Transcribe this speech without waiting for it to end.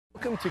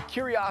Welcome to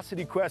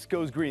Curiosity Quest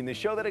Goes Green, the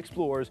show that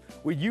explores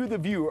what you, the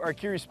viewer, are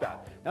curious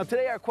about. Now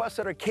today our quest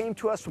setter came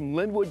to us from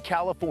Linwood,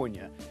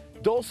 California.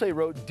 Dulce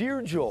wrote,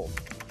 "Dear Joel,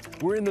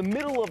 we're in the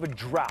middle of a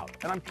drought,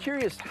 and I'm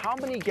curious how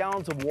many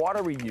gallons of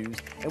water we use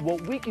and what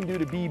we can do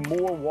to be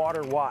more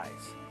water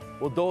wise."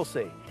 Well,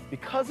 Dulce,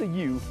 because of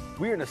you,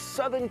 we're in a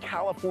Southern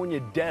California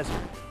desert.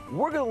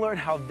 We're gonna learn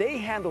how they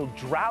handle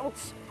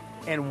droughts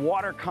and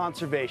water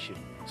conservation.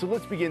 So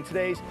let's begin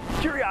today's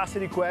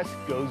Curiosity Quest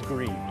Goes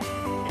Green.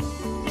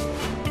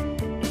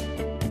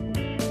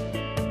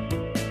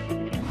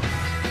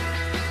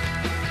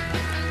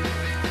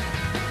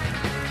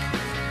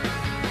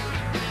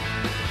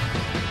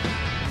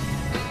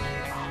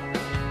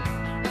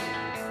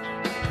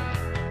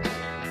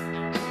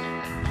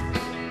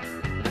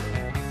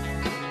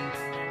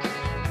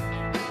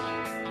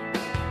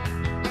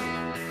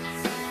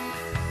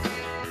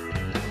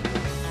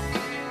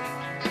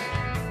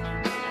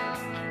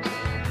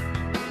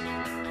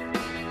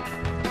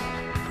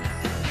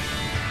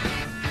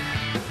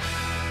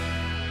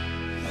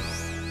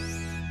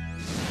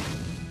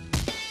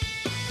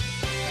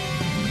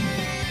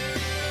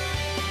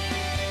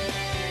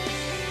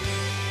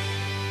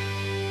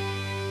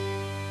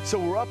 So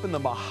we're up in the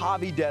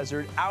Mojave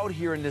Desert, out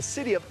here in the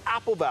city of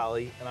Apple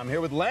Valley, and I'm here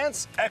with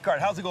Lance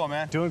Eckhart. How's it going,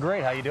 man? Doing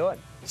great. How you doing?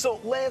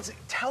 So, Lance,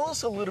 tell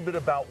us a little bit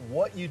about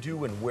what you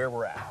do and where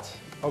we're at.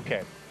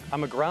 Okay.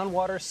 I'm a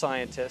groundwater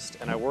scientist,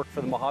 and I work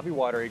for the Mojave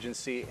Water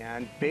Agency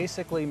and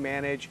basically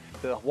manage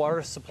the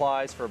water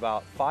supplies for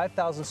about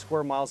 5,000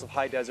 square miles of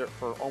high desert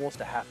for almost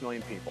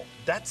 500,000 people.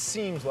 That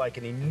seems like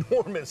an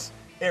enormous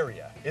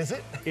area, is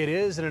it? It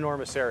is an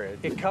enormous area.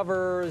 It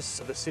covers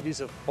the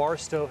cities of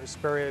Barstow,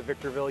 Hesperia,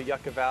 Victorville,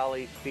 Yucca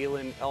Valley,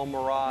 Phelan, El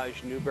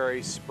Mirage,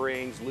 Newberry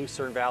Springs,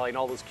 Lucerne Valley, and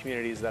all those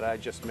communities that I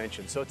just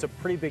mentioned. So it's a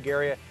pretty big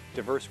area,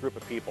 diverse group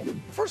of people.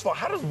 First of all,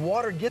 how does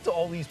water get to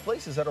all these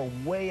places that are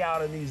way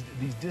out in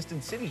these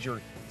distant cities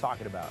you're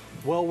talking about?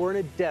 Well, we're in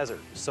a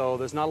desert, so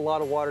there's not a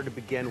lot of water to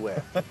begin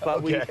with.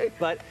 But, Okay.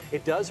 but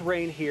it does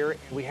rain here.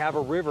 We have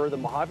a river, the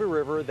Mojave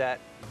River, that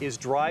is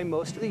dry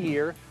most of the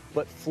year,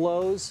 but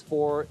flows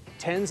for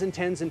tens and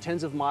tens and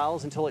tens of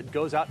miles until it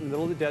goes out in the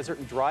middle of the desert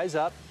and dries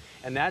up.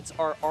 And that's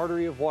our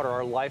artery of water,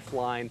 our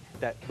lifeline,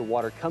 that the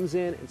water comes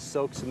in and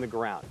soaks in the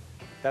ground.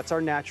 That's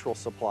our natural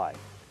supply.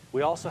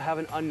 We also have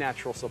an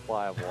unnatural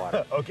supply of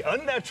water. Okay,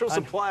 unnatural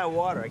supply of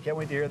water. I can't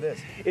wait to hear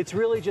this. It's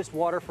really just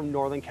water from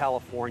Northern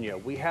California.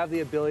 We have the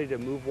ability to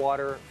move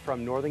water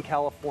from Northern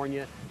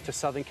California to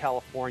Southern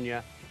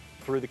California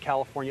through the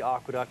California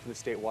Aqueduct and the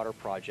State Water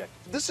Project.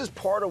 This is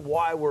part of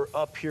why we're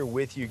up here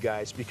with you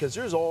guys, because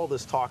there's all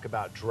this talk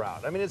about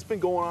drought. I mean, it's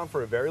been going on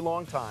for a very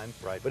long time,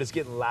 Right. but it's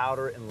getting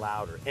louder and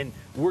louder. And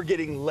we're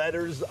getting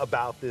letters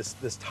about this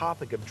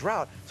topic of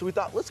drought. So we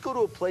thought, let's go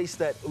to a place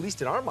that, at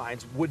least in our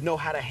minds, would know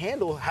how to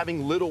handle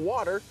having little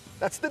water.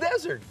 That's the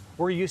desert.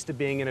 We're used to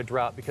being in a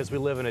drought because we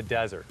live in a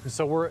desert,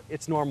 so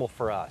it's normal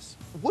for us.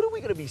 What are we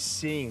going to be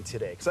seeing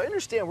today? Because I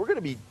understand we're going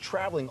to be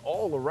traveling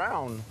all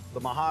around the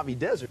Mojave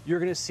Desert. You're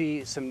going to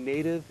see some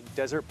native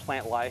desert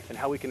plant life and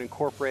how we can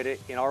incorporate it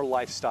in our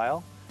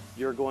lifestyle.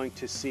 You're going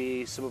to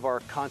see some of our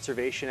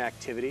conservation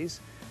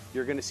activities.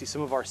 You're going to see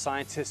some of our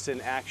scientists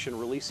in action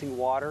releasing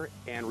water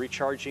and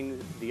recharging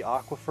the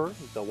aquifer,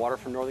 the water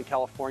from Northern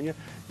California.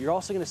 You're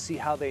also going to see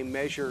how they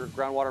measure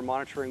groundwater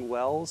monitoring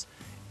wells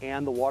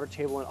and the water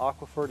table and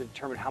aquifer to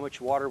determine how much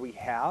water we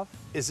have.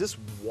 Is this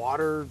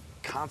water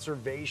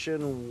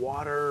conservation,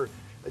 water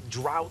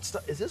drought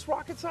stuff? Is this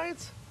rocket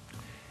science?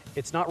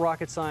 It's not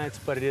rocket science,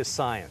 but it is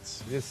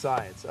science. It is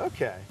science,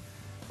 okay.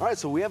 All right,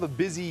 so we have a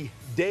busy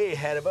day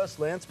ahead of us.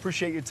 Lance,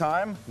 appreciate your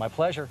time. My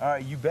pleasure. All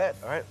right, you bet.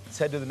 All right, let's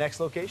head to the next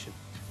location.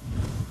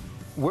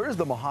 Where's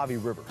the Mojave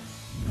River?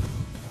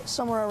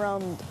 Somewhere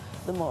around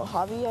the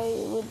Mojave,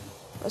 I would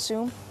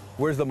assume.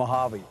 Where's the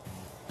Mojave?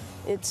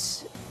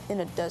 It's in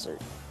a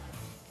desert.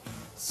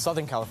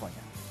 Southern California,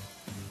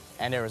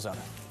 and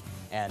Arizona,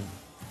 and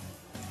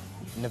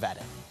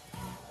Nevada.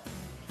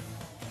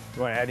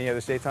 You want to add any other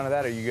states onto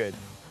that, or are you good?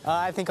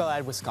 I think I'll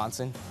add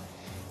Wisconsin.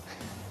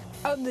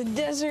 Out in the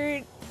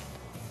desert,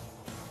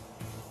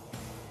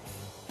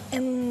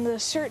 in a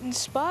certain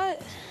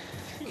spot.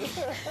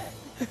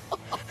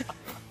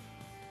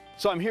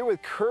 So I'm here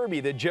with Kirby,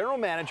 the general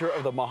manager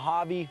of the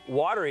Mojave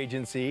Water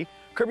Agency.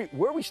 Kirby,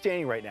 where are we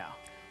standing right now?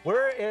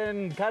 We're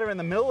kind of in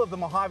the middle of the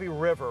Mojave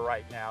River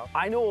right now.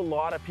 I know a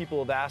lot of people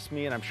have asked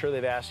me, and I'm sure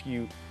they've asked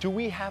you, do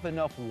we have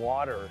enough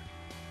water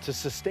to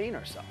sustain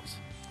ourselves?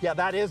 Yeah,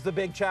 that is the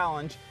big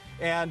challenge.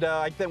 And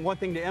I think one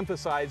thing to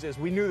emphasize is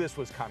we knew this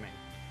was coming.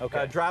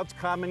 Okay. Droughts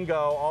come and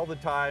go all the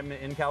time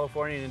in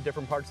California and in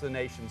different parts of the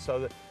nation.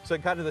 So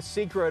kind of the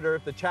secret or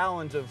the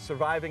challenge of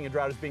surviving a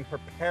drought is being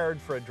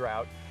prepared for a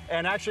drought.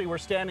 And actually, we're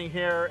standing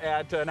here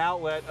at an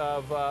outlet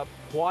of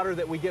water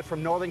that we get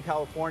from Northern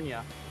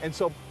California. And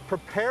so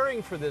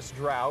preparing for this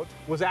drought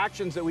was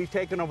actions that we've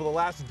taken over the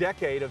last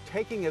decade of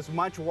taking as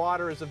much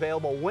water as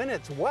available when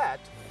it's wet,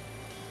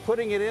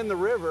 putting it in the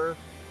river,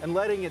 and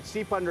letting it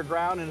seep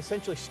underground and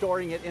essentially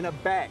storing it in a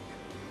bank.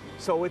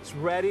 so it's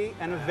ready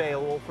and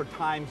available for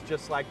times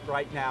just like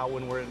right now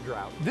when we're in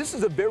drought. This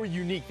is a very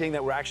unique thing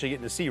that we're actually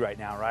getting to see right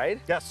now, right?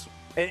 Yes.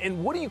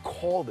 And what do you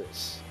call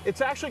this?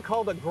 It's actually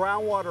called a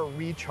groundwater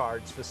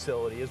recharge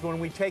facility. Is when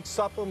we take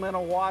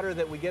supplemental water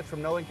that we get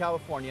from Northern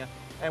California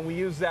and we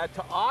use that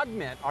to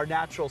augment our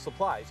natural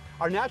supplies.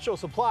 Our natural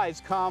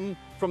supplies come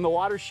from the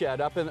watershed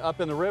up in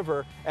the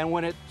river, and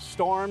when it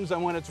storms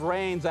and when it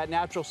rains, that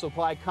natural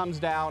supply comes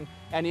down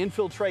and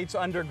infiltrates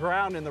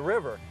underground in the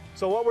river.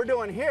 So what we're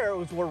doing here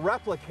is we're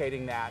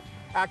replicating that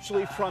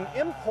actually from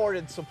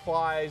imported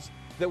supplies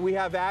that we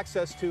have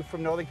access to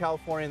from Northern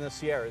California and the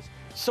Sierras.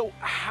 So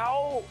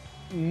how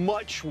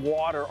much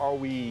water are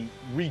we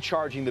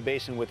recharging the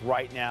basin with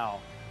right now?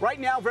 Right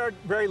now, very,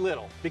 very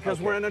little, because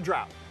Okay. we're in a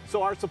drought.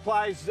 So our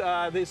supplies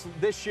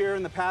this year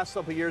and the past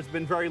couple of years have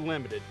been very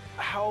limited.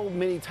 How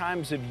many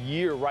times a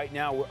year right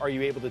now are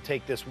you able to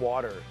take this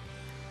water?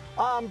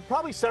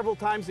 Probably several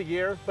times a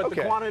year, but Okay.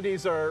 the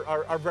quantities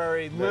are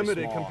very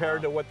limited small, compared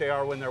huh? to what they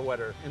are when they're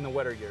wetter, in the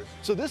wetter years.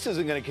 So this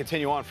isn't going to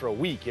continue on for a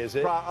week, is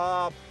it?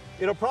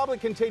 It'll probably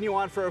continue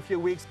on for a few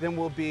weeks, then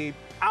we'll be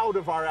out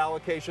of our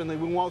allocation.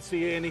 We won't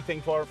see anything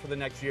for the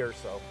next year or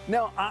so.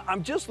 Now,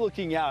 I'm just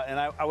looking out, and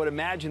I would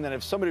imagine that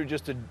if somebody were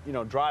just to,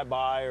 drive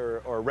by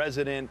or a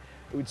resident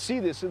would see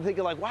this and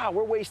thinking like, wow,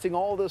 we're wasting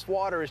all this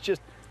water. It's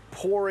just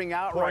pouring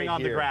out Pouring right on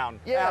here. the ground.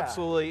 Yeah.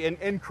 Absolutely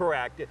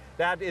incorrect.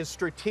 That is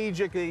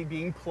strategically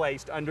being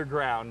placed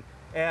underground.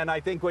 And I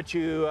think what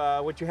you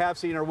have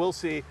seen or will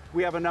see,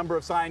 we have a number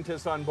of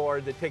scientists on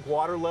board that take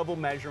water level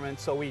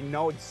measurements, so we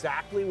know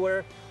exactly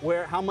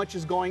how much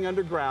is going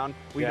underground.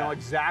 We know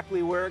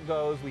exactly where it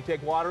goes. We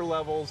take water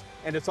levels,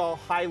 and it's all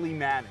highly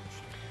managed.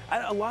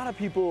 A lot of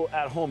people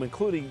at home,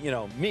 including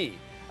me,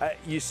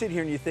 you sit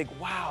here and you think,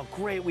 wow,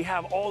 great, we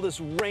have all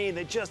this rain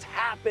that just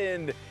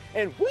happened,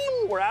 and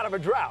whoo, we're out of a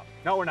drought.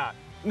 No, we're not.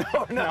 No, we're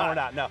not. No, we're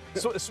not. No.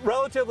 So it's a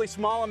relatively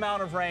small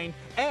amount of rain,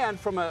 and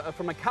from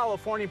a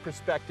California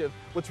perspective,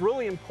 what's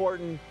really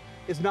important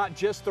is not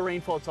just the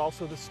rainfall; it's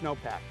also the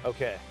snowpack.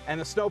 Okay. And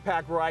the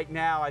snowpack right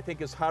now, I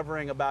think, is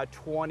hovering about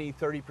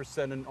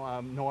 20–30%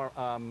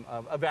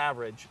 of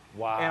average.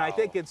 Wow. And I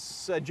think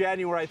it's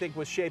January. I think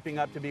was shaping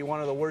up to be one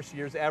of the worst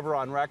years ever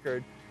on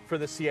record for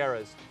the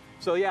Sierras.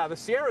 So yeah, the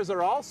Sierras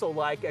are also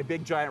like a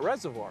big giant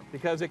reservoir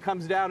because it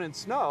comes down in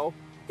snow.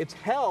 It's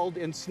held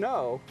in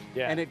snow,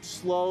 and it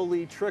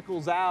slowly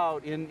trickles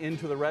out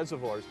into the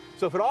reservoirs.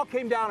 So if it all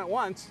came down at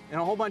once in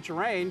a whole bunch of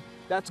rain,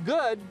 that's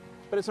good,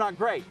 but it's not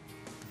great.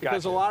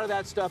 Because Gotcha. a lot of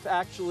that stuff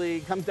actually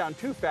comes down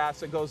too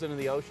fast, it goes into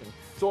the ocean.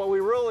 So what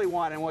we really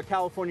want and what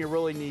California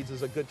really needs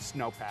is a good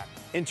snowpack.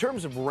 In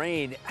terms of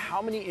rain,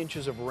 how many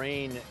inches of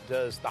rain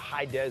does the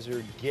high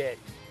desert get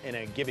in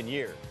a given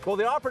year? Well,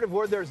 the operative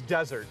word there is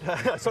desert,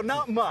 so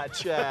not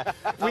much.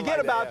 We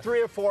get about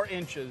 3 or 4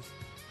 inches.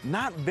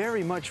 Not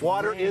very much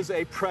Water rain. is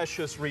a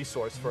precious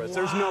resource for us.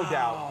 There's no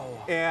doubt.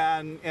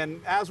 And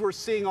as we're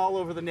seeing all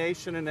over the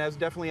nation, and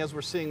definitely as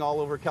we're seeing all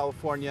over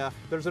California,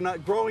 there's a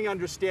growing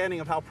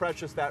understanding of how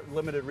precious that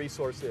limited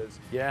resource is.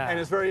 Yeah. And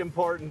it's very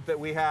important that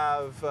we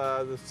have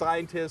the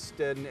scientists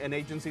and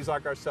agencies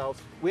like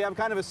ourselves. We have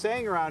kind of a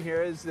saying around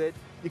here is that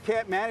you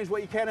can't manage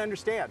what you can't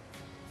understand.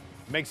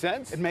 Makes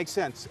sense? It makes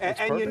sense. Makes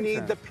And you perfect need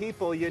sense. the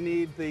people, you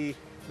need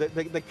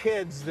the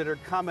kids that are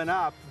coming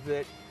up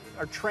that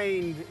are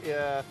trained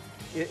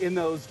in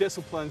those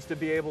disciplines to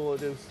be able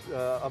to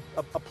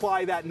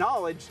apply that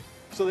knowledge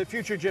so that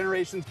future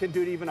generations can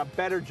do even a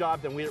better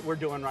job than we're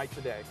doing right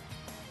today.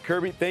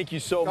 Kirby, thank you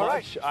so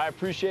much. right. I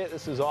appreciate it.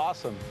 This is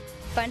awesome.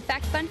 Fun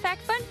fact, fun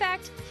fact, fun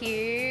fact.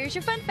 Here's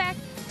your fun fact.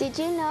 Did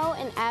you know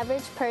an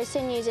average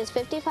person uses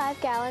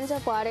 55 gallons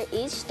of water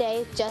each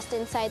day just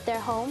inside their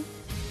home?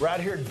 We're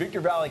out here at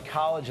Victor Valley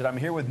College, and I'm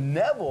here with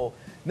Neville.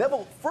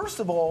 Neville, first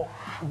of all,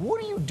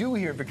 what do you do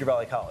here at Victor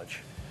Valley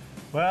College?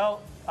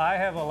 Well, I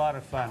have a lot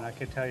of fun, I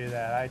can tell you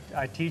that.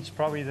 I teach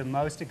probably the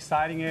most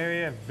exciting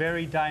area,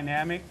 very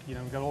dynamic.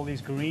 We've got all these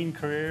green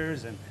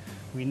careers, and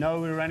we know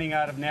we're running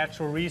out of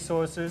natural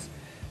resources.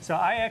 So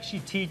I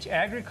actually teach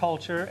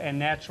agriculture and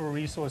natural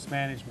resource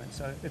management.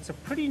 So it's a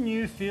pretty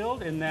new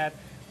field in that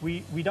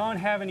we don't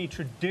have any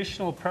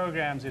traditional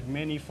programs at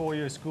many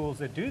four-year schools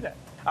that do that.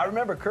 I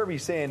remember Kirby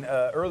saying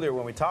earlier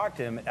when we talked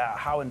to him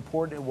how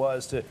important it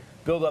was to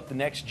build up the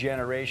next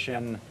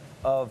generation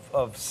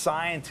of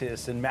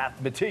scientists and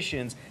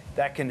mathematicians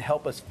that can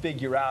help us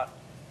figure out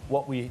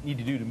what we need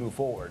to do to move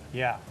forward.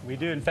 Yeah, we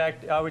do. In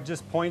fact, I would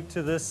just point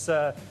to this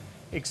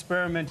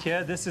experiment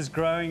here. This is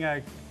growing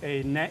a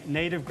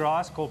native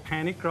grass called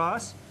panic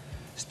grass.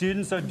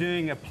 Students are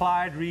doing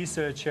applied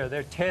research here.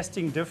 They're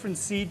testing different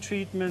seed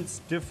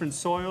treatments, different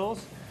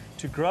soils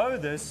to grow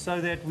this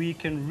so that we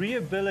can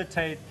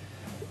rehabilitate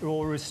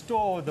or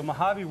restore the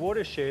Mojave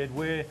watershed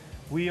where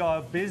we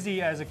are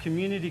busy as a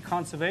community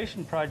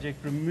conservation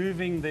project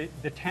removing the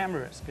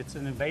tamarisk. It's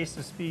an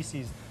invasive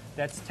species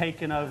that's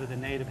taken over the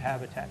native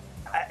habitat.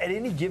 At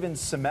any given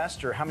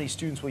semester, how many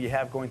students will you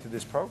have going through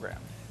this program?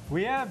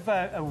 We have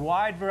a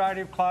wide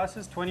variety of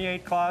classes,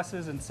 28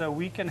 classes, and so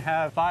we can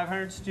have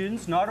 500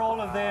 students. Not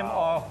all of them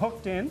are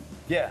hooked in.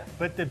 Yeah.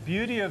 But the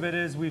beauty of it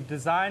is we've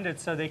designed it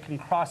so they can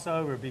cross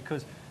over,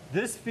 because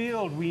this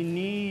field, we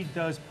need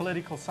those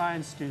political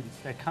science students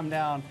that come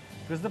down,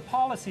 because the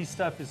policy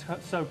stuff is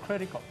so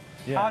critical.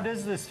 Yeah. How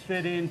does this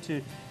fit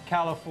into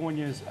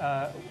California's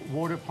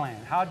water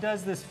plan? How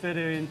does this fit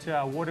into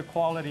our water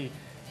quality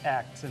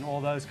acts and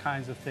all those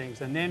kinds of things?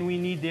 And then we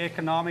need the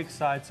economic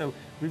side. So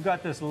we've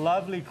got this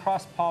lovely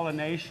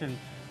cross-pollination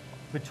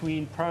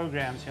between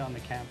programs here on the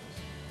campus.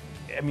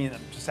 I mean,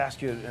 just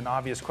ask you an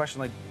obvious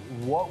question, like,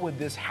 what would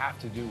this have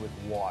to do with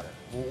water?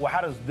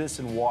 How does this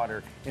and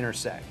water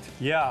intersect?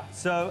 Yeah,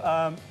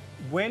 so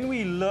when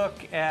we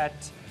look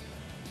at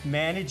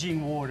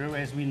managing water,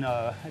 as we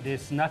know,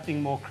 there's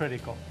nothing more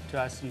critical to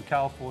us in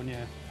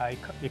California, our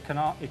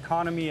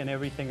economy and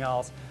everything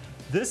else.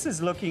 This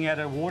is looking at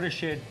a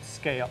watershed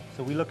scale.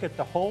 So we look at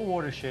the whole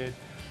watershed,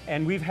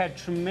 and we've had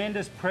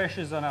tremendous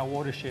pressures on our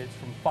watersheds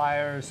from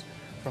fires,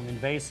 from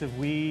invasive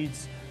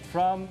weeds,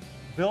 from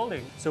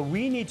building. So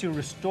we need to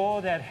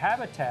restore that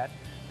habitat,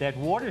 that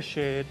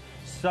watershed,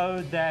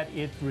 so that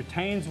it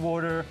retains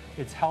water,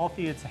 it's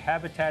healthy, it's a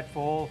habitat for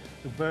all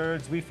the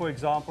birds. We, for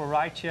example,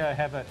 right here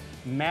have a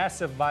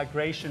massive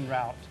migration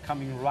route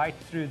coming right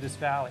through this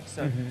valley.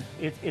 So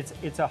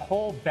it's a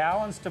whole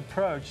balanced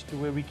approach to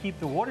where we keep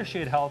the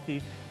watershed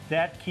healthy,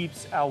 that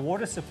keeps our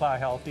water supply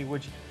healthy,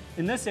 which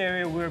in this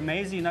area, we're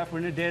amazing enough, we're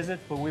in a desert,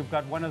 but we've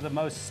got one of the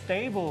most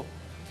stable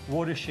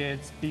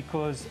watersheds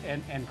because,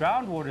 and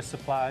groundwater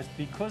supplies,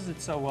 because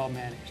it's so well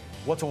managed.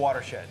 What's a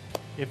watershed?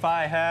 If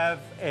I have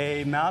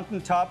a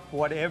mountaintop,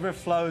 whatever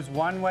flows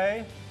one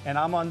way, and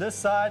I'm on this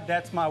side,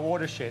 that's my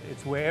watershed.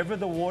 It's wherever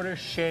the water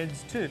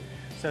sheds to.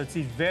 So it's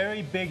these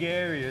very big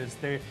areas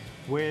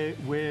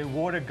where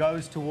water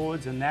goes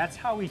towards, and that's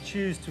how we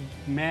choose to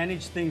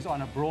manage things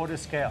on a broader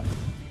scale.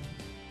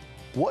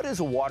 What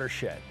is a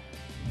watershed?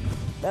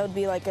 That would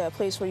be like a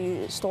place where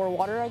you store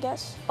water, I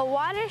guess. A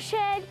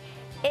watershed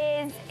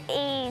is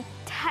a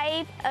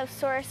type of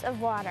source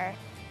of water.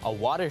 A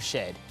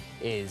watershed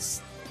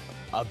is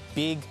a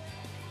big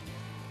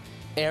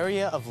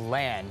area of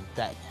land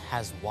that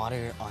has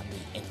water on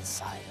the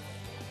inside.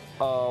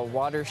 A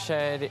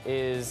watershed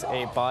is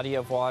a body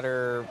of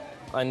water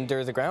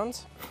under the ground.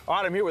 All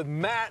right, I'm here with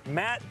Matt.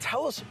 Matt,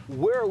 tell us,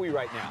 where are we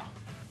right now?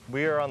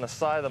 We are on the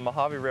side of the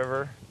Mojave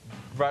River,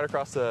 right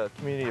across the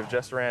community of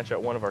Jester Ranch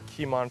at one of our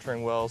key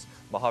monitoring wells,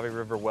 Mojave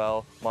River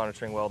Well,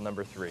 monitoring well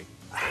number 3.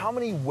 How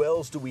many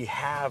wells do we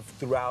have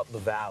throughout the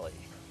valley?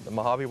 The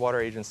Mojave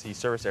Water Agency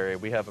service area,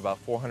 we have about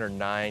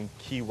 409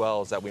 key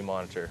wells that we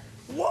monitor.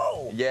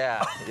 Whoa!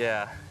 Yeah,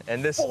 yeah.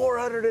 And this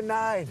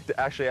 409!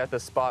 Actually, at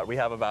this spot, we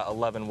have about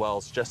 11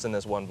 wells just in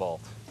this one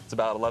vault. It's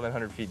about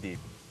 1,100 feet deep.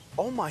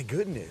 Oh my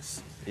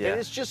goodness. Yeah.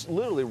 And it's just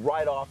literally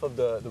right off of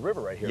the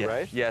river right here, Yeah,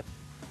 right? yeah.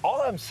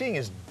 All I'm seeing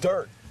is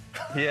dirt.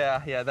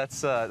 Yeah,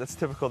 that's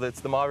typical. The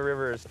Mojave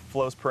River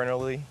flows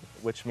perennially,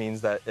 which means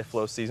that it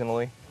flows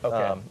seasonally.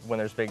 Okay. When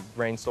there's big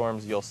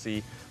rainstorms, you'll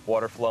see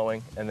water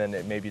flowing, and then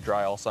it may be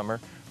dry all summer,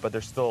 but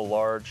there's still a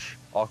large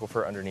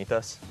aquifer underneath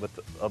us with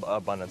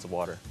abundance of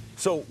water.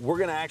 So we're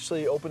gonna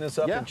actually open this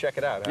up and check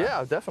it out, huh?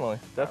 Yeah, definitely.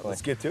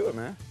 Let's get to it,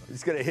 man.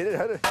 Just gonna hit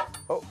it.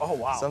 Oh,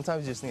 wow.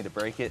 Sometimes you just need to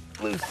break it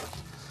loose.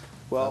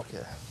 Well,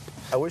 okay.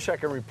 I wish I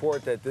could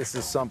report that this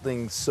is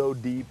something so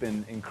deep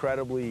and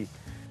incredibly,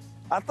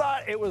 I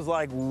thought it was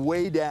like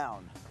way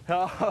down.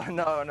 Oh,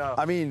 no.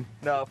 I mean,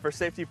 no, for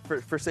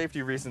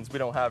safety reasons, we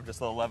don't have just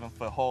an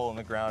 11-foot hole in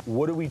the ground.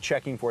 What are we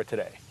checking for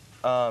today?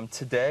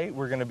 Today,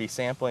 we're gonna be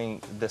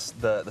sampling the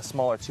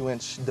smaller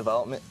 2-inch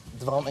development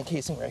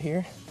casing right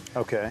here.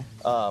 Okay.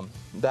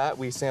 That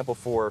we sample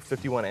for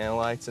 51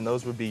 analytes, and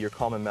those would be your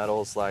common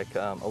metals like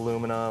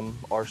aluminum,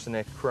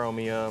 arsenic,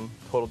 chromium,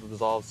 total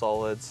dissolved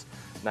solids,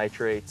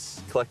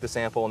 nitrates. Collect the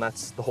sample, and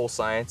that's the whole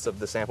science of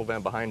the sample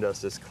van behind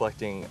us, is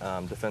collecting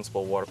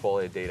defensible water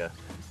quality data.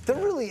 There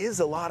really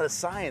is a lot of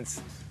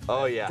science.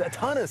 Oh yeah. A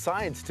ton of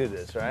science to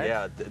this, right?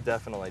 Yeah,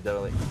 definitely.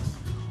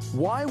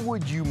 Why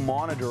would you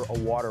monitor a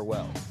water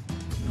well?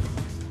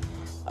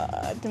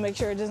 To make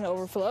sure it doesn't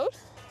overflow.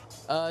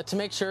 To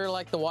make sure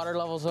like the water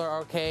levels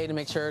are okay, to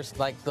make sure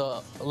like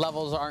the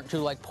levels aren't too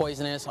like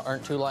poisonous,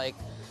 aren't too like,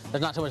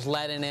 there's not too much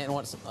lead in it and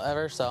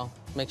whatsoever, so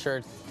make sure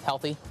it's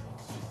healthy.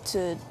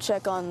 To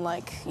check on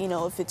like,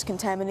 if it's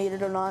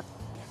contaminated or not.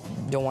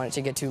 Don't want it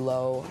to get too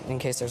low in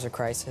case there's a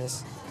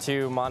crisis.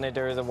 To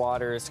monitor the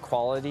water's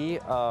quality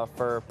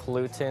for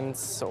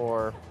pollutants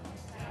or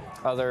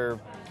other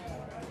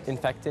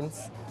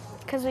infectants.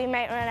 Because we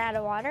might run out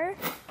of water.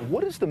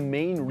 What is the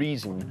main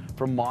reason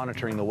for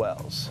monitoring the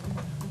wells?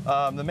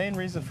 The main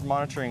reason for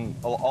monitoring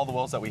all the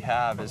wells that we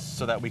have is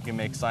so that we can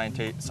make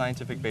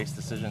scientific-based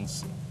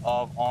decisions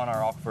on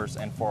our aquifers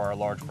and for our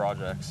large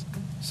projects.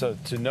 So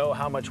to know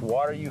how much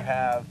water you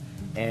have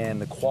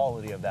and the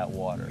quality of that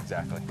water.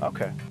 Exactly.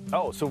 Okay.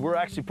 Oh, so we're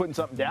actually putting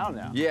something down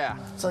now. Yeah.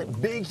 It's like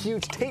big,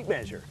 huge tape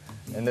measure.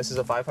 And this is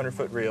a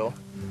 500-foot reel.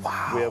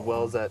 Wow. We have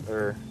wells that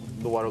are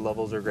the water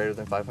levels are greater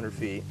than 500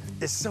 feet.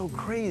 It's so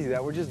crazy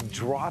that we're just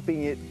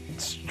dropping it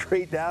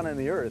straight down in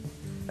the earth.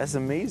 That's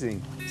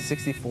amazing.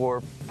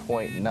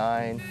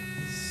 64.96.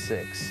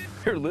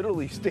 You're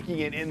literally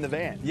sticking it in the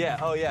van. Yeah,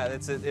 oh yeah,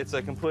 it's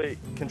a complete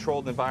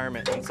controlled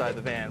environment inside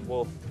the van.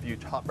 Well, if you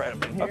hop right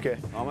up in here. Okay,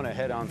 I'm gonna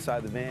head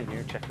inside the van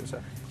here, check this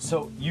out.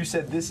 So you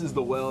said this is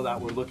the well that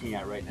we're looking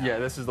at right now? Yeah,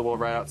 this is the well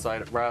right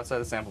outside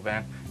the sample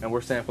van, and we're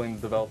sampling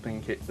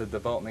the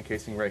development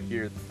casing right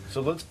here.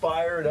 So let's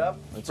fire it up,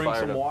 bring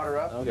some water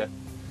up. Okay.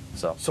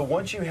 So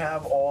once you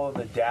have all of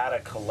the data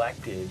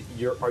collected,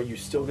 are you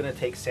still going to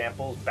take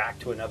samples back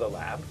to another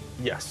lab?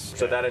 Yes. Okay.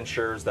 So that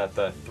ensures that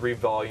the 3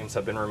 volumes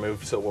have been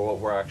removed. So what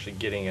we're actually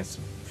getting is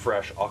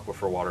fresh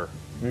aquifer water,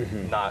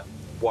 not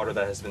water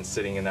that has been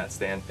sitting in that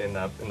stand in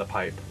the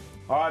pipe.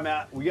 All right,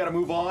 Matt, we got to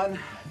move on.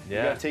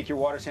 Yeah. You got to take your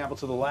water sample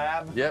to the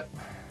lab. Yep.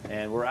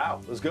 And we're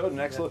out. Let's go to the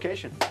next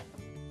location.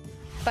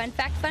 Fun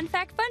fact, fun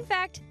fact, fun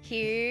fact.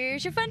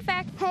 Here's your fun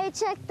fact. Hey,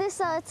 check this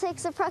out. It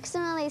takes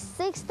approximately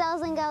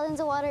 6,000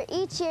 gallons of water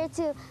each year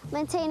to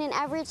maintain an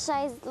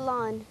average-sized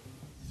lawn.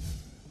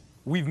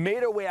 We've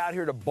made our way out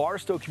here to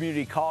Barstow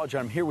Community College.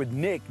 I'm here with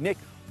Nick. Nick,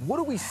 what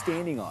are we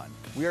standing on?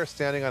 We are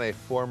standing on a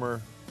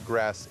former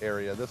grass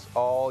area. This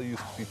all used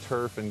to be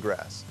turf and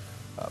grass.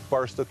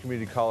 Barstow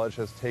Community College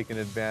has taken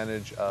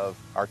advantage of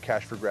our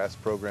Cash for Grass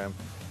program.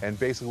 And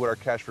basically what our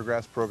Cash for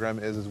Grass program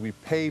is we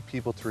pay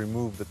people to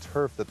remove the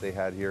turf that they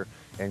had here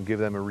and give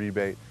them a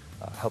rebate,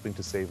 helping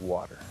to save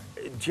water.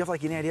 Do you have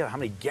like any idea how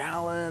many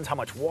gallons, how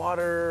much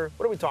water?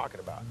 What are we talking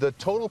about? The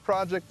total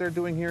project they're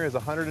doing here is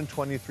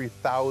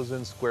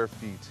 123,000 square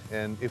feet.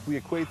 And if we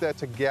equate that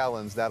to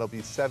gallons, that'll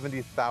be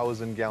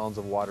 70,000 gallons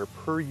of water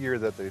per year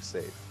that they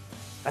save.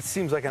 That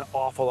seems like an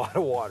awful lot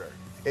of water.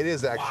 It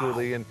is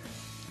actually. Wow. And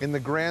in the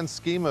grand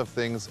scheme of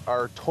things,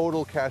 our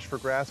total Cash for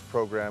Grass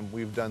program,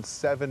 we've done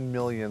 7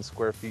 million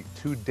square feet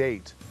to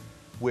date,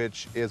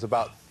 which is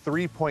about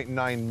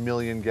 3.9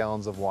 million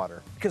gallons of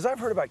water. Because I've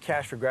heard about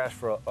Cash for Grass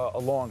for a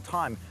long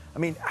time. I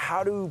mean,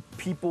 how do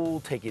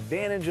people take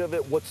advantage of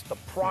it? What's the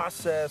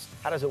process?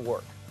 How does it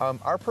work?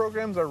 Our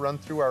programs are run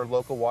through our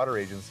local water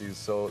agencies.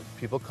 So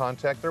people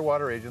contact their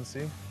water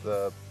agency.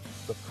 The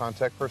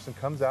contact person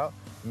comes out,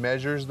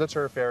 measures the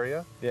turf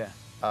area. Yeah.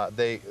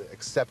 They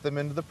accept them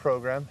into the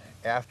program.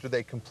 After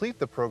they complete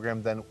the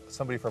program, then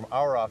somebody from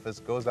our office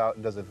goes out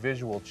and does a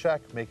visual check,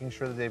 making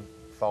sure that they've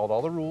followed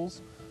all the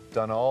rules,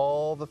 done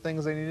all the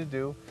things they need to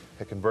do,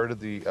 have converted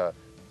the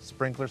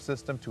sprinkler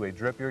system to a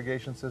drip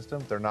irrigation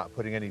system. They're not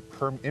putting any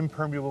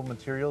impermeable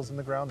materials in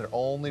the ground. They're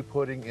only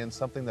putting in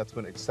something that's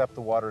going to accept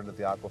the water into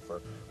the aquifer.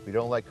 We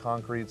don't like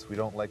concretes. We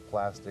don't like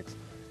plastics.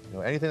 You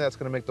know, anything that's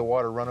going to make the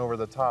water run over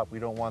the top, we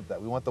don't want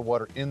that. We want the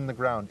water in the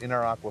ground, in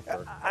our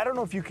aquifer. I don't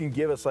know if you can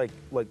give us like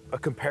a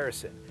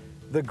comparison.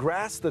 The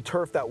grass, the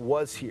turf that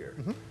was here,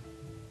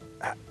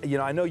 you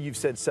know, I know you've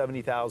said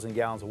 70,000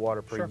 gallons of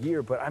water per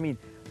year, but I mean,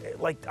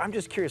 like, I'm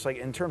just curious, like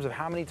in terms of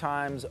how many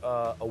times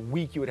a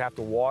week you would have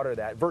to water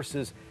that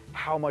versus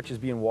how much is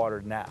being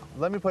watered now.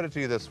 Let me put it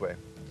to you this way.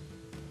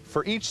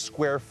 For each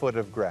square foot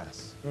of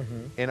grass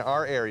in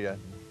our area,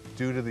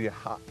 due to the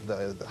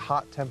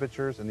hot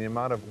temperatures and the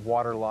amount of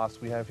water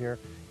loss we have here,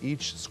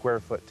 each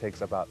square foot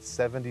takes about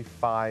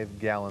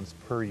 75 gallons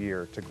per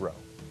year to grow.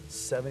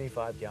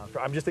 75 gallons.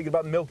 I'm just thinking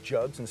about milk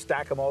jugs and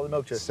stack them all the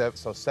milk jugs.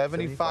 So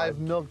 75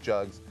 milk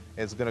jugs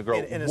is going to grow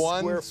in a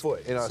 1 square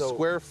foot. In a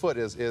square foot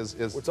is.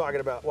 We're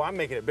talking about. Well, I'm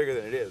making it bigger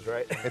than it is,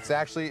 right? It's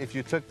actually, if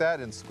you took that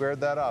and squared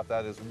that off,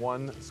 that is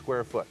 1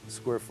 square foot.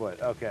 Square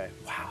foot. Okay.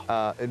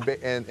 Wow.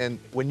 And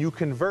when you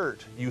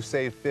convert, you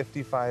save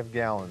 55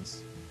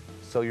 gallons.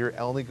 So you're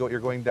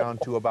going down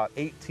to about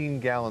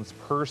 18 gallons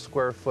per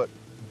square foot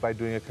by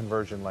doing a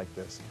conversion like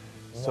this.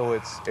 So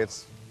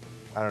it's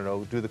I don't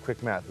know, do the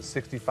quick math, the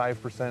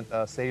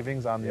 65%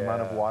 savings on the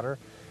amount of water.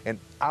 And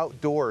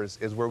outdoors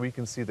is where we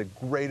can see the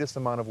greatest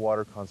amount of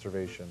water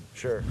conservation.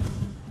 Sure.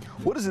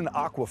 What is an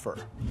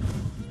aquifer?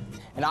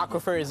 An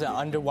aquifer is an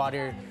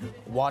underwater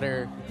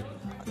water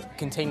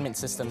containment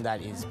system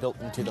that is built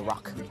into the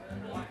rock.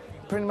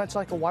 Pretty much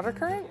like a water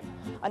current?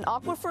 An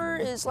aquifer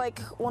is like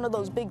one of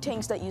those big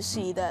tanks that you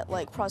see that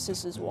like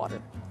processes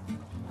water.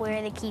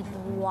 Where they keep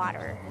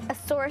water. A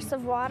source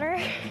of water.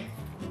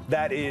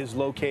 That is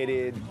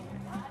located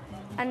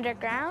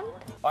underground.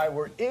 All right,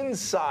 we're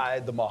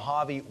inside the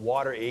Mojave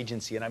Water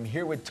Agency, and I'm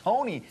here with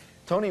Tony.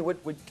 Tony, what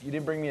you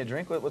didn't bring me a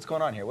drink? What's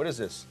going on here? What is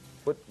this?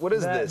 What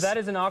is this? That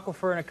is an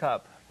aquifer in a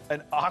cup.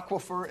 An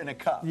aquifer in a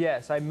cup?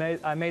 Yes, I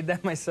made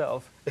that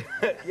myself.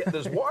 Yeah,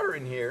 there's water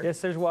in here.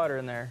 Yes, there's water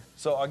in there.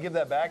 So I'll give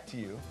that back to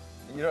you.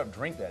 You don't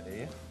drink that, do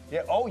you?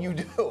 Yeah. Oh, you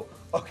do.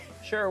 Okay.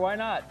 Sure. Why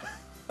not?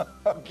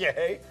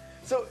 Okay.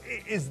 So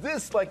is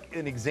this like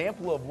an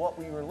example of what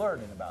we were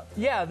learning about?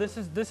 Yeah. This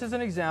is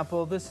an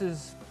example.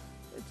 It's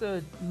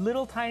a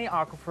little tiny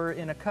aquifer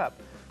in a cup.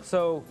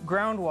 So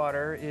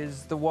groundwater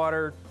is the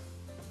water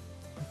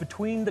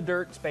between the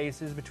dirt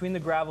spaces, between the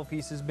gravel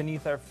pieces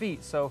beneath our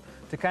feet. So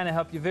to kind of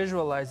help you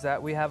visualize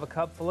that, we have a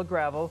cup full of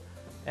gravel,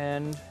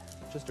 and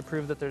just to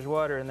prove that there's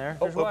water in there.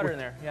 There's water in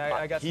there. Yeah,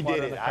 I got some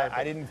water on the carpet.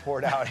 I didn't pour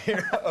it out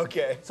here.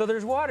 Okay. So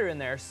there's water in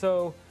there.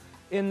 So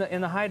in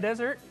the high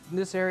desert,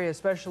 this area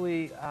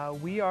especially,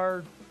 we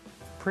are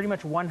pretty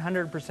much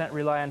 100%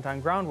 reliant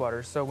on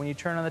groundwater. So when you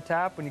turn on the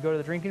tap, when you go to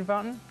the drinking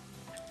fountain,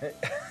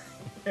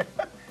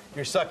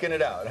 you're sucking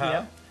it out,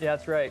 huh? Yeah,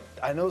 that's right.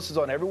 I know this is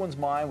on everyone's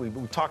mind.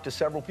 We've talked to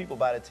several people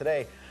about it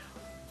today.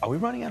 Are we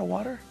running out of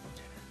water?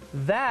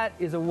 That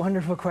is a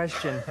wonderful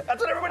question.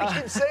 That's what everybody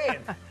keeps saying.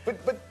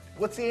 But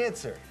what's the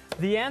answer?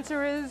 The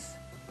answer is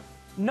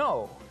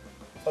no.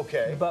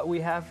 Okay. But we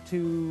have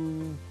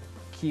to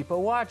keep a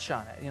watch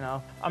on it, you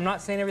know. I'm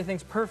not saying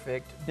everything's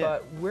perfect,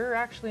 but we're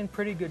actually in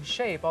pretty good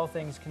shape, all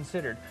things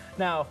considered.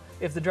 Now,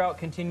 if the drought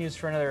continues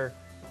for another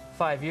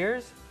 5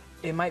 years,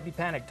 it might be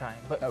panic time.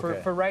 But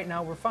for right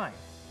now, we're fine.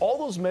 All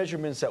those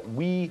measurements that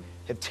we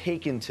have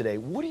taken today,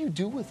 what do you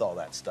do with all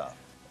that stuff?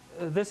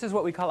 This is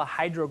what we call a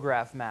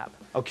hydrograph map.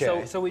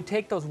 Okay. So we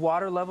take those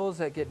water levels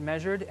that get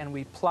measured and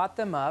we plot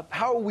them up.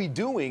 How are we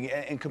doing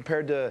and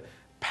compared to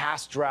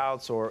past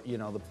droughts or, you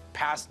know, the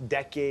past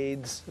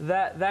decades?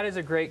 That is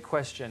a great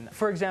question.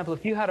 For example,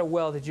 if you had a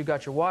well that you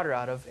got your water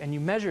out of and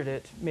you measured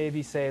it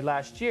maybe say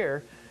last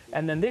year,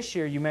 and then this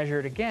year you measure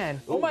it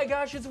again, oh my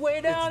gosh, it's way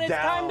down, it's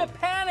time to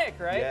panic,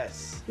 right?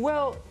 Yes.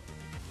 Well,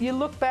 you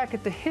look back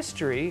at the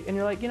history and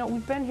you're like, you know,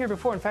 we've been here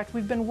before. In fact,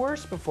 we've been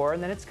worse before,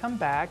 and then it's come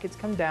back, it's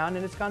come down,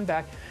 and it's gone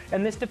back.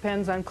 And this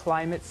depends on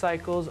climate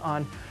cycles,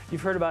 on,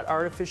 you've heard about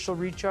artificial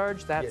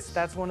recharge?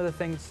 That's one of the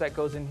things that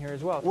goes in here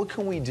as well. What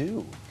can we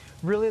do?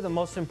 Really, the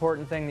most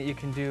important thing that you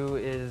can do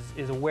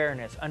is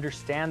awareness.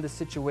 Understand the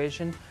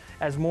situation.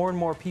 As more and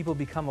more people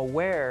become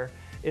aware,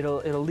 it'll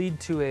lead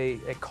to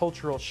a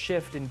cultural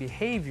shift in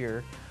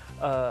behavior,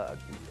 a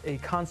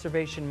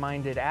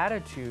conservation-minded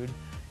attitude.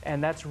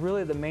 And that's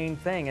really the main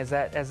thing, as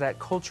that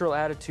cultural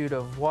attitude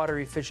of water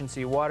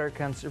efficiency, water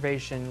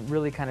conservation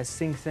really kind of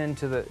sinks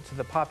into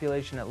the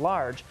population at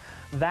large.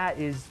 That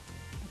is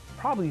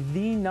probably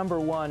the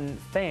 #1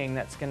 thing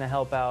that's going to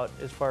help out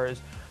as far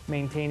as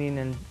maintaining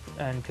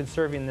and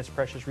conserving this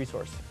precious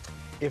resource.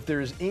 If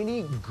there's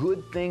any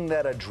good thing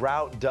that a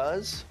drought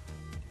does,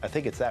 I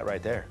think it's that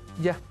right there.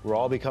 Yeah. We're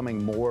all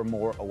becoming more and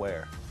more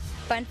aware.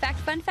 Fun fact,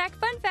 fun fact,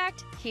 fun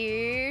fact.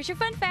 Here's your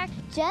fun fact.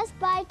 Just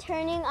by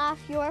turning off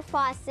your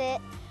faucet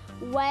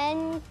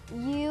when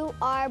you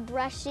are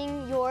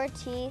brushing your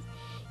teeth,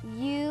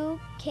 you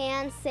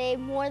can save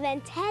more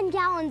than 10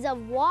 gallons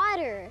of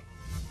water.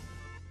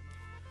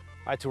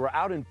 All right, so we're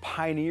out in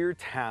Pioneer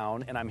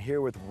Town, and I'm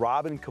here with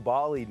Robin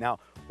Cabali. Now,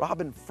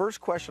 Robin,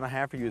 first question I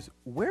have for you is,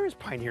 where is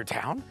Pioneer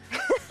Town?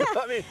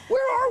 I mean,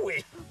 where are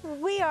we?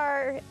 We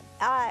are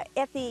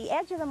at the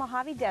edge of the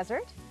Mojave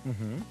Desert,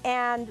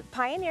 and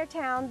Pioneer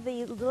Town,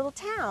 the little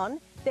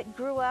town that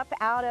grew up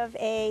out of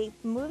a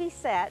movie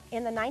set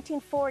in the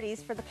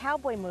 1940s for the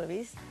cowboy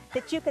movies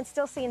that you can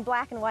still see in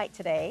black and white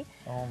today.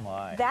 Oh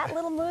my. That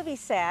little movie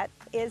set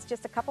is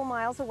just a couple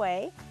miles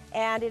away,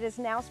 and it has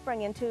now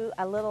sprung into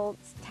a little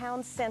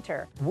town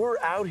center. We're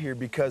out here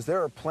because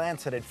there are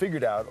plants that had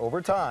figured out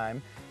over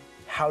time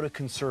how to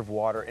conserve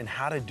water and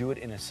how to do it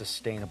in a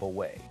sustainable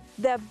way.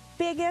 The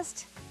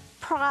biggest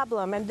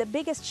problem and the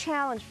biggest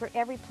challenge for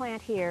every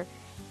plant here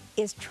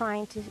is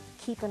trying to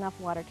keep enough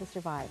water to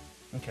survive.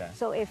 Okay.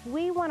 So if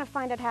we want to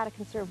find out how to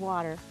conserve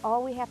water,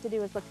 all we have to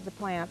do is look at the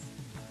plants,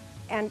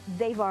 and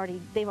they've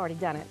already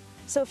done it.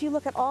 So if you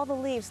look at all the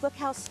leaves, look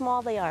how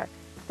small they are.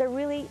 They're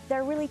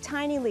really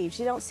tiny leaves.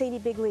 You don't see any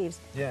big leaves.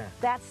 Yeah.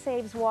 That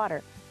saves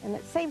water, and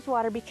it saves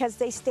water because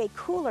they stay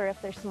cooler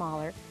if they're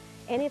smaller.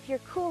 And if you're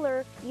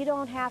cooler, you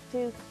don't have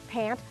to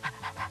pant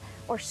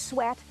or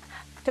sweat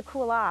to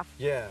cool off.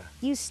 Yeah.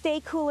 You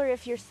stay cooler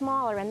if you're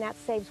smaller, and that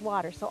saves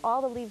water. So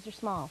all the leaves are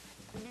small.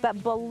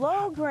 But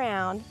below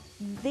ground,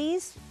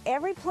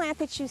 every plant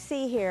that you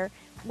see here,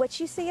 what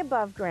you see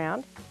above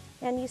ground,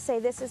 and you say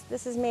this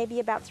is maybe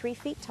about 3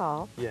 feet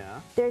tall.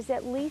 Yeah. There's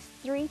at least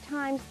 3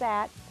 times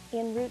that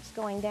in roots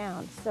going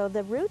down. So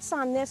the roots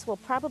on this will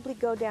probably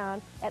go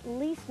down at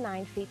least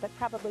 9 feet, but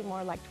probably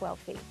more like 12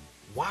 feet.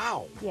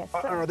 Wow. Yes.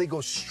 Are they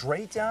go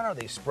straight down? Are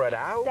they spread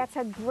out? That's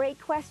a great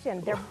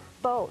question. They're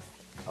both.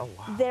 Oh,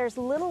 wow. There's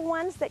little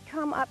ones that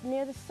come up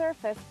near the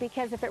surface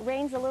because if it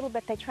rains a little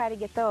bit, they try to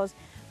get those.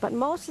 But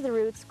most of the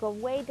roots go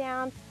way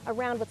down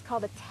around what's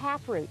called a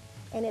tap root.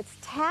 And it's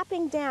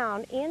tapping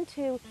down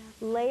into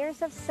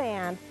layers of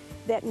sand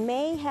that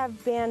may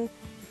have been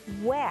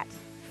wet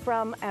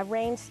from a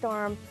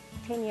rainstorm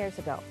 10 years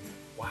ago.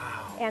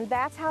 Wow. And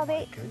that's how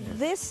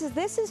this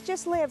has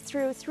just lived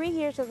through 3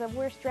 years of the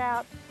worst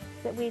drought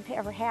that we've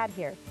ever had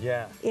here.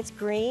 Yeah. It's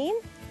green,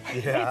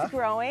 Yeah. it's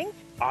growing.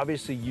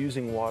 Obviously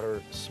using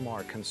water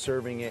smart,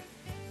 conserving it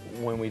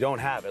when we don't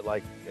have it,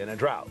 like in a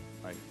drought,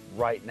 like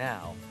right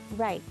now.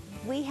 Right.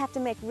 We have to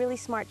make really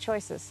smart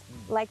choices,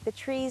 like the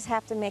trees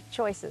have to make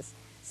choices.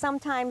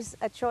 Sometimes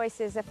a choice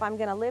is, if I'm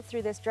going to live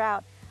through this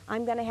drought,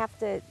 I'm going to have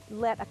to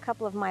let a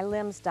couple of my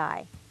limbs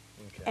die.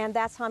 Okay. And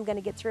that's how I'm going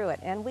to get through it.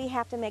 And we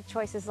have to make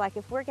choices like,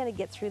 if we're going to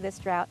get through this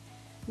drought,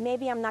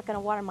 maybe I'm not going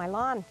to water my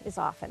lawn as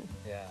often.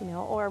 Yeah. You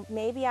know, or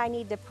maybe I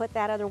need to put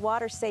that other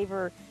water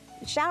saver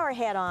shower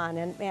head on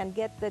and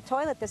get the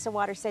toilet that's a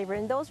water saver.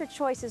 And those are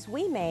choices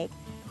we make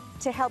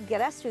to help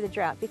get us through the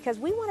drought because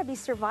we want to be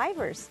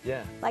survivors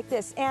like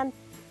this. And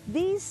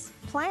these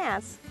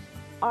plants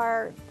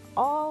are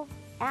all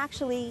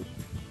actually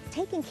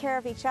taking care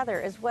of each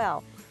other as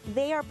well.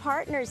 They are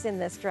partners in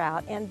this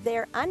drought, and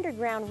they're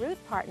underground root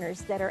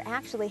partners that are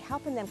actually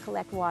helping them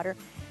collect water.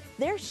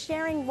 They're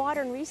sharing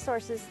water and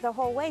resources the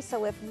whole way,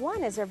 so if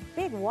one is a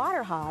big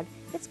water hog,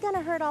 it's going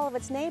to hurt all of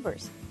its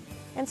neighbors.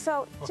 And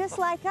so, just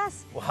like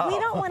us, we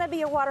don't want to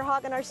be a water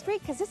hog in our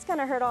street because it's going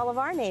to hurt all of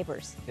our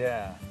neighbors.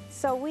 Yeah.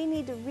 So we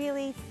need to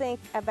really think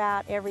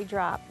about every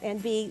drop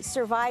and be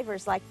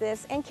survivors like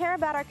this and care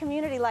about our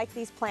community like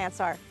these plants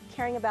are,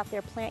 caring about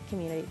their plant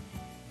community.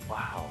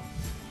 Wow.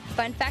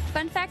 Fun fact,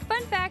 fun fact,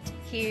 fun fact.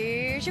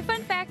 Here's your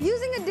fun fact.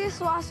 Using a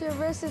dishwasher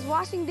versus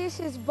washing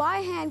dishes by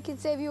hand can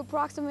save you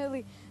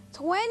approximately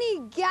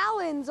 20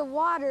 gallons of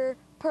water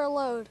per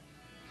load.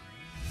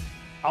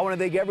 I want to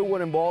thank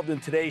everyone involved in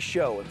today's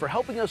show and for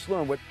helping us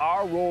learn what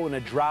our role in a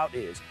drought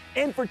is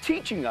and for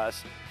teaching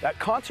us that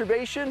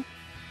conservation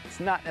is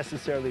not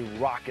necessarily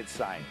rocket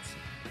science.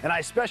 And I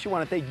especially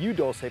want to thank you,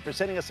 Dulce, for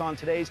sending us on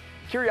today's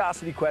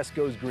Curiosity Quest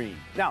Goes Green.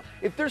 Now,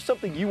 if there's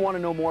something you want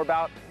to know more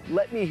about,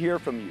 let me hear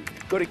from you.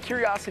 Go to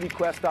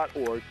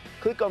curiosityquest.org,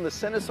 click on the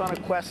Send Us on a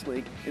Quest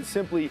link, and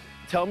simply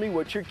tell me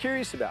what you're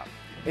curious about.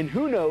 And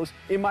who knows,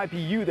 it might be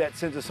you that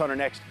sends us on our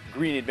next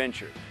green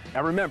adventure.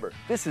 Now remember,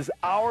 this is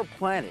our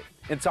planet,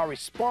 and it's our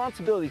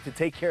responsibility to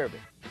take care of it.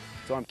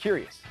 So I'm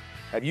curious,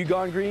 have you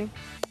gone green?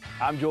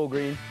 I'm Joel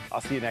Greene. I'll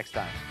see you next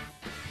time.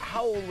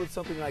 How old would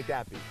something like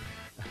that be?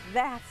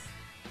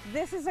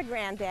 This is a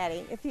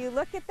granddaddy. If you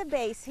look at the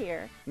base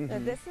here,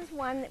 this is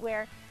one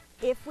where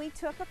if we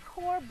took a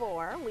core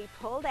bore, we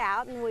pulled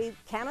out and we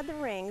counted the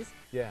rings,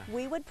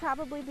 we would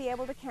probably be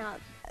able to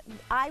count.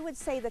 I would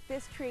say that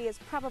this tree is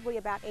probably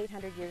about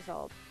 800 years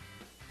old.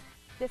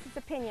 This is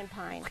a pinyon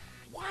pine.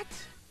 What?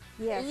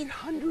 Yes.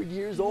 800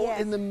 years old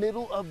in the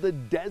middle of the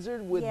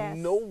desert with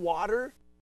no water?